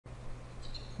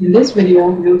In this video,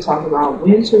 we'll talk about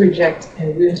when to reject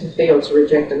and when to fail to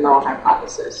reject a null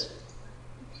hypothesis.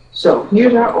 So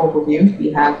here's our overview.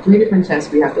 We have three different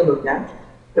tests we have to look at.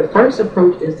 The first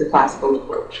approach is the classical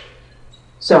approach.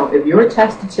 So if your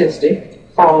test statistic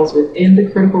falls within the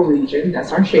critical region,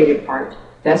 that's our shaded part,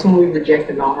 that's when we reject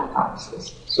the null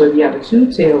hypothesis. So if you have a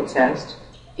two-tailed test,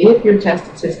 if your test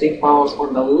statistic falls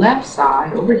on the left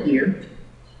side over here,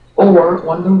 or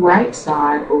on the right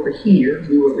side over here,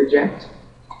 we will reject.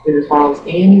 If it falls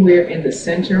anywhere in the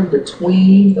center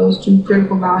between those two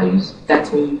critical values,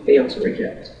 that's when you fail to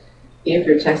reject. If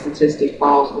your test statistic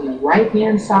falls on the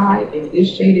right-hand side in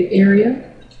this shaded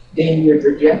area, then you would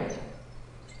reject.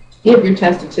 If your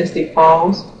test statistic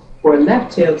falls for a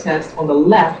left-tailed test on the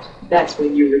left, that's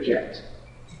when you reject.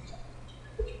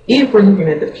 If we're looking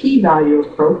at the p-value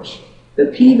approach,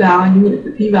 if the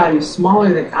p-value is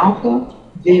smaller than alpha,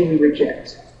 then we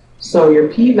reject. So your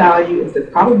p-value is the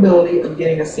probability of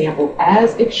getting a sample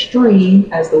as extreme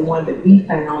as the one that we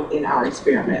found in our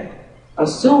experiment,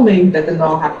 assuming that the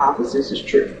null hypothesis is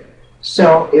true.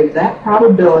 So if that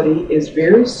probability is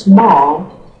very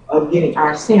small of getting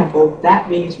our sample,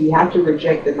 that means we have to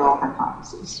reject the null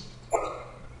hypothesis.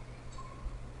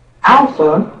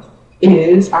 Alpha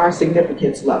is our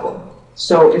significance level.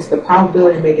 So it's the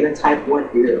probability of making a type 1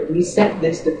 error. We set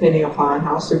this depending upon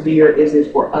how severe is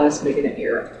it for us making an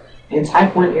error. And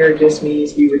type 1 error just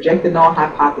means we reject the null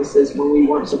hypothesis when we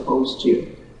weren't supposed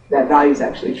to. That value is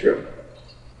actually true.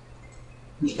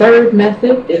 The third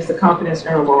method is the confidence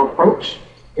interval approach.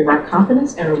 If our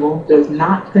confidence interval does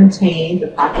not contain the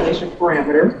population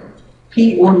parameter,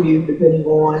 p or mu, depending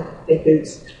on if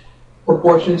it's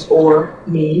proportions or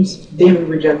means, then we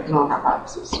reject the null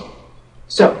hypothesis.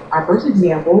 So our first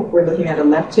example, we're looking at a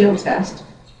left-tailed test.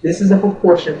 This is a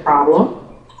proportion problem.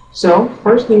 So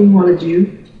first thing we want to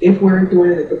do, if we're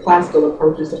doing the classical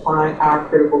approach, is to find our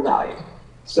critical value.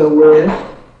 So with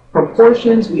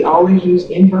proportions, we always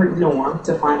use invert norm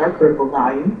to find our critical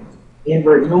value.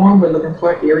 Invert norm, we're looking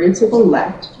for area to the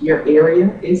left. Your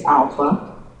area is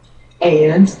alpha.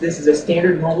 And this is a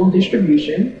standard normal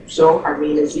distribution. So our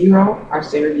mean is 0, our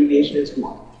standard deviation is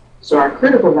 1. So our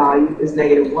critical value is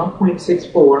negative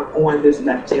 1.64 on this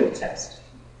left-tailed test.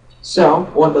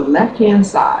 So on the left-hand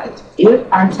side,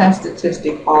 if our test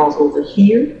statistic falls over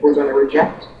here, we're going to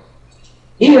reject.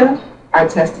 If our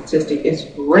test statistic is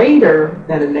greater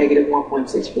than a negative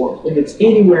 1.64, if it's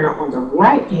anywhere on the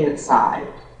right-hand side,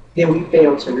 then we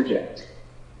fail to reject.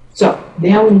 So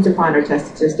now we need to find our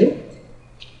test statistic.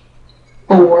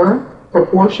 For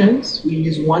proportions, we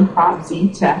use 1 prop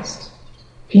z test.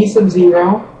 P sub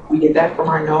 0, we get that from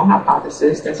our null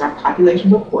hypothesis. That's our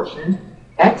population proportion.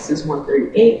 X is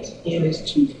 138, N is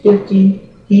 250.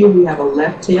 Here we have a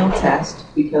left-tailed test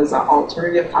because our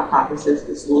alternative hypothesis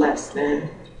is less than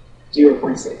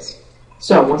 0.6.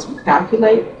 So once we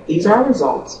calculate, these are our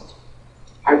results.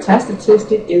 Our test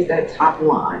statistic is that top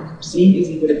line. Z is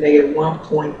equal to negative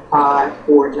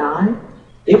 1.549.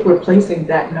 If we're placing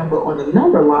that number on the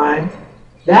number line,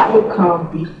 that would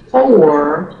come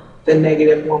before the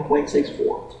negative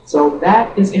 1.64. So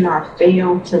that is in our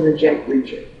fail to reject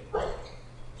region.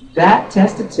 That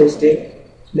test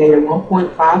statistic, negative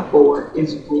 1.54,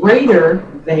 is greater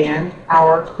than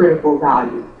our critical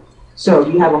value. So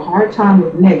if you have a hard time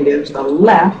with negatives, the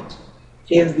left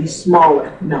is the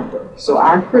smaller number. So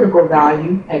our critical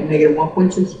value at negative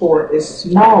 1.64 is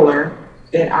smaller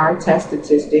than our test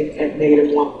statistic at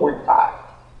negative 1.5.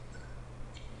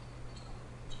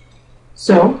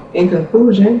 So, in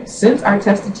conclusion, since our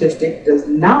test statistic does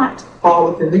not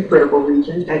fall within the critical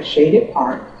region, that shaded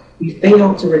part, we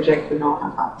fail to reject the null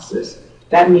hypothesis.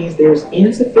 That means there's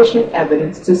insufficient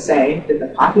evidence to say that the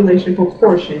population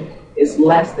proportion is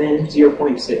less than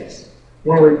 0.6.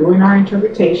 When we're doing our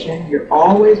interpretation, you're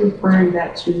always referring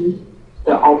that to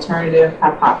the alternative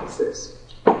hypothesis.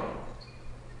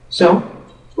 So,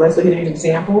 let's look at an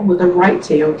example with a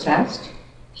Righttailed test.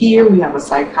 Here we have a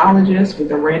psychologist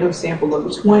with a random sample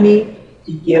of 20.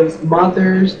 He gives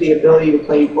mothers the ability to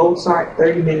play Mozart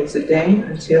 30 minutes a day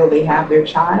until they have their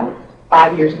child.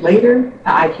 5 years later, the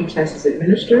IQ test is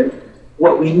administered.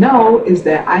 What we know is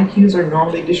that IQs are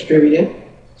normally distributed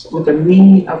with a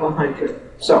mean of 100.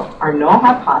 So our null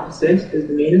hypothesis is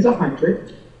the mean is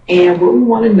 100. And what we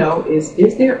want to know is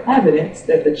there evidence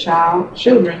that the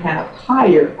children have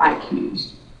higher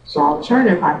IQs? So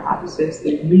alternative hypothesis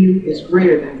is mu is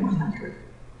greater than 100.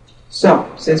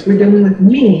 So since we're dealing with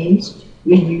means,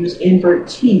 we use invert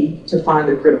t to find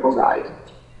the critical value.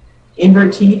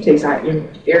 Invert t takes our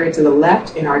area to the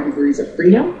left in our degrees of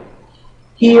freedom.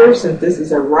 Here, since this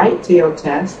is a right-tailed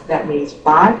test, that means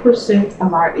 5%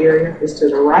 of our area is to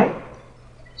the right.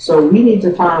 So we need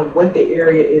to find what the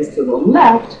area is to the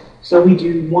left, so we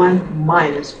do 1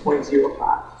 minus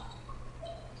 0.05.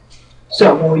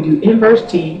 So when we do inverse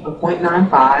t of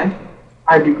 0.95,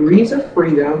 our degrees of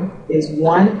freedom is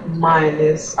 1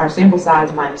 minus, our sample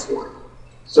size minus 1.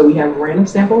 So we have a random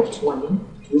sample of 20,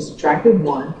 we subtracted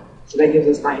 1, so that gives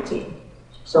us 19.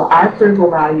 So our critical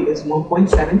value is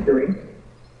 1.73.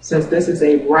 Since this is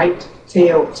a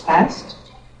right-tailed test,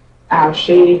 our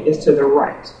shading is to the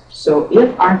right. So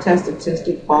if our test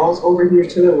statistic falls over here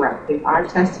to the right, if our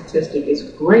test statistic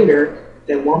is greater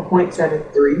than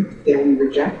 1.73, then we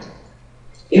reject.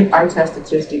 If our test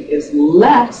statistic is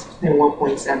less than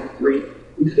 1.73,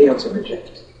 we fail to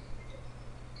reject.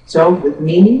 So with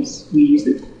means, we use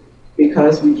it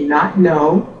because we do not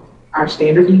know our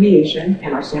standard deviation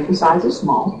and our sample size is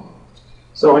small.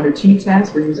 So under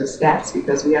t-test, we're using stats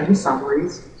because we have the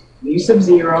summaries. U sub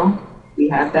 0, we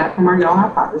have that from our null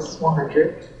hypothesis,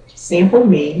 100. Sample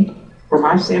mean, from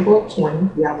our sample of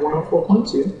 20, we have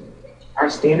 104.2. Our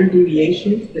standard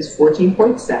deviation is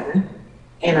 14.7,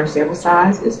 and our sample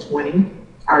size is 20.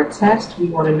 Our test, we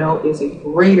want to know, is it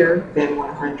greater than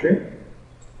 100?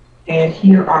 And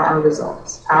here are our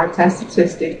results. Our test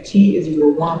statistic, t is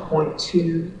equal to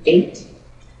 1.28.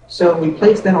 So we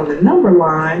place that on the number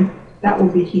line, that will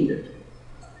be here.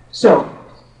 So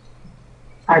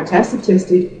our test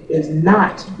statistic is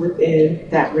not within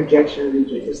that rejection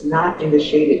region. It's not in the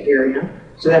shaded area.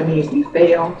 So that means we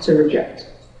fail to reject.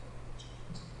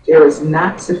 There is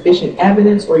not sufficient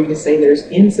evidence, or you can say there's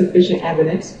insufficient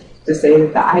evidence to say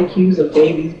that the IQs of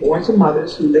babies born to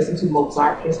mothers who listen to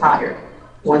Mozart is higher.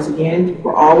 Once again,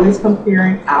 we're always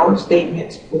comparing our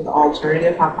statement with the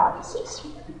alternative hypothesis.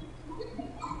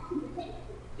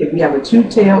 If we have a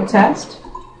two-tailed test,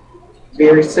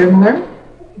 very similar,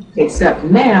 except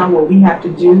now what we have to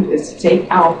do is take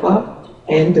alpha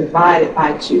and divide it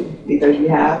by 2 because you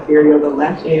have area on the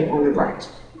left and on the right.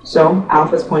 So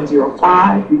alpha is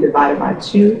 0.05, we divide it by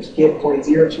 2 to get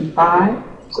 0.025.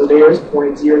 So there's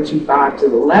 0.025 to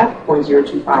the left,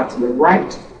 0.025 to the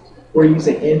right. We're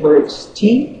using inverse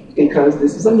t because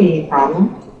this is a mean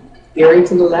problem. Area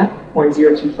to the left,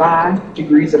 0.025,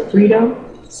 degrees of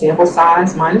freedom, sample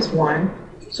size minus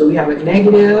 1. So we have a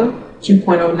negative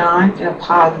 2.09 and a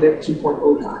positive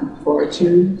 2.09 for a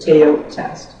two-tailed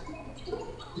test.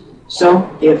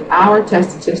 So if our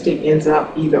test statistic ends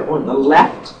up either on the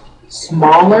left,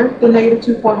 smaller than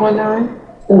negative 2.09,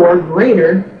 or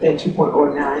greater than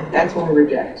 2.09, that's when we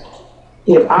reject.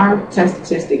 If our test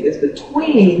statistic is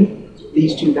between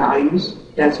these two values,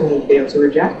 that's when we fail to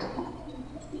reject.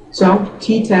 So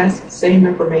t-test, same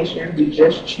information, we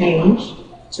just changed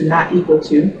to not equal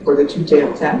to for the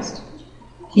two-tailed test.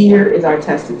 Here is our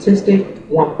test statistic,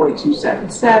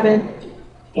 1.277,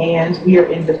 and we are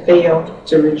in the fail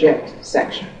to reject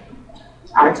section.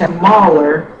 Our test is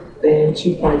smaller than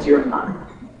 2.09.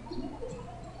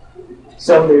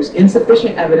 So there's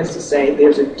insufficient evidence to say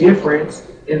there's a difference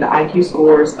in the IQ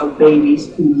scores of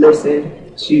babies who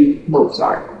listen to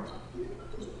Mozart.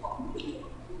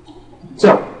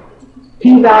 So,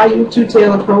 p-value,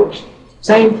 two-tailed approach,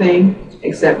 same thing,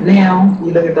 except now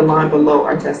we look at the line below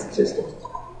our test statistic.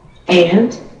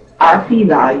 And our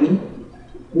p-value,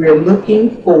 we're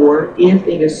looking for if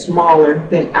it is smaller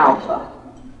than alpha.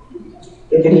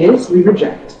 If it is, we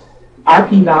reject. Our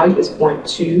p-value is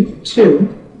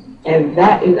 0.22, and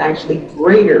that is actually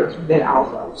greater than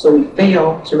alpha. So we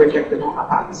fail to reject the null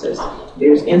hypothesis.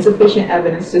 There's insufficient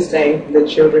evidence to say that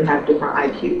children have different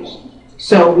IQs.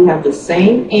 So we have the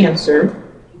same answer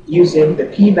using the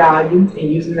p-value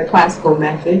and using the classical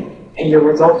method, and your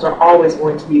results are always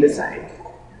going to be the same.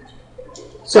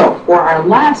 So for our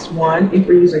last one, if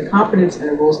we're using confidence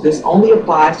intervals, this only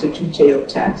applies to two-tailed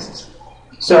tests.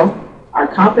 So our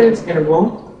confidence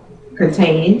interval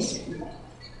contains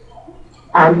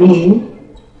our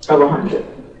mean of 100.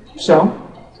 So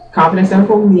confidence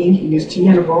interval means we use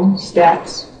t-interval,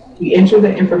 stats, we enter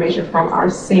the information from our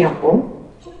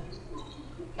sample,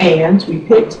 and we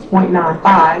picked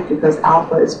 0.95 because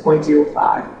alpha is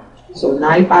 0.05. So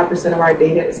 95% of our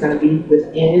data is going to be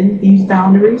within these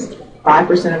boundaries.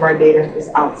 5% of our data is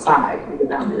outside of the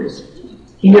boundaries.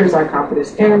 Here is our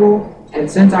confidence interval, and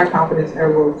since our confidence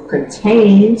interval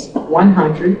contains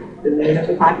 100, the mean of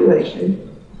the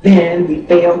population, then we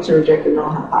fail to reject the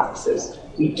null hypothesis.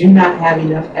 We do not have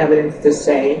enough evidence to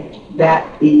say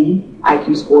that the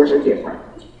IQ scores are different.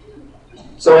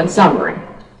 So in summary,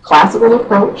 classical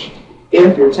approach,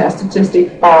 if your test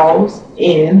statistic falls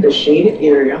in the shaded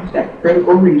area, that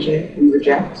critical region, we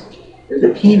reject. If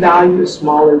the p-value is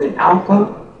smaller than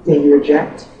alpha, then you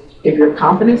reject. If your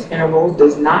confidence interval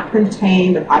does not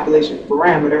contain the population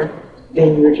parameter,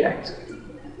 then you reject.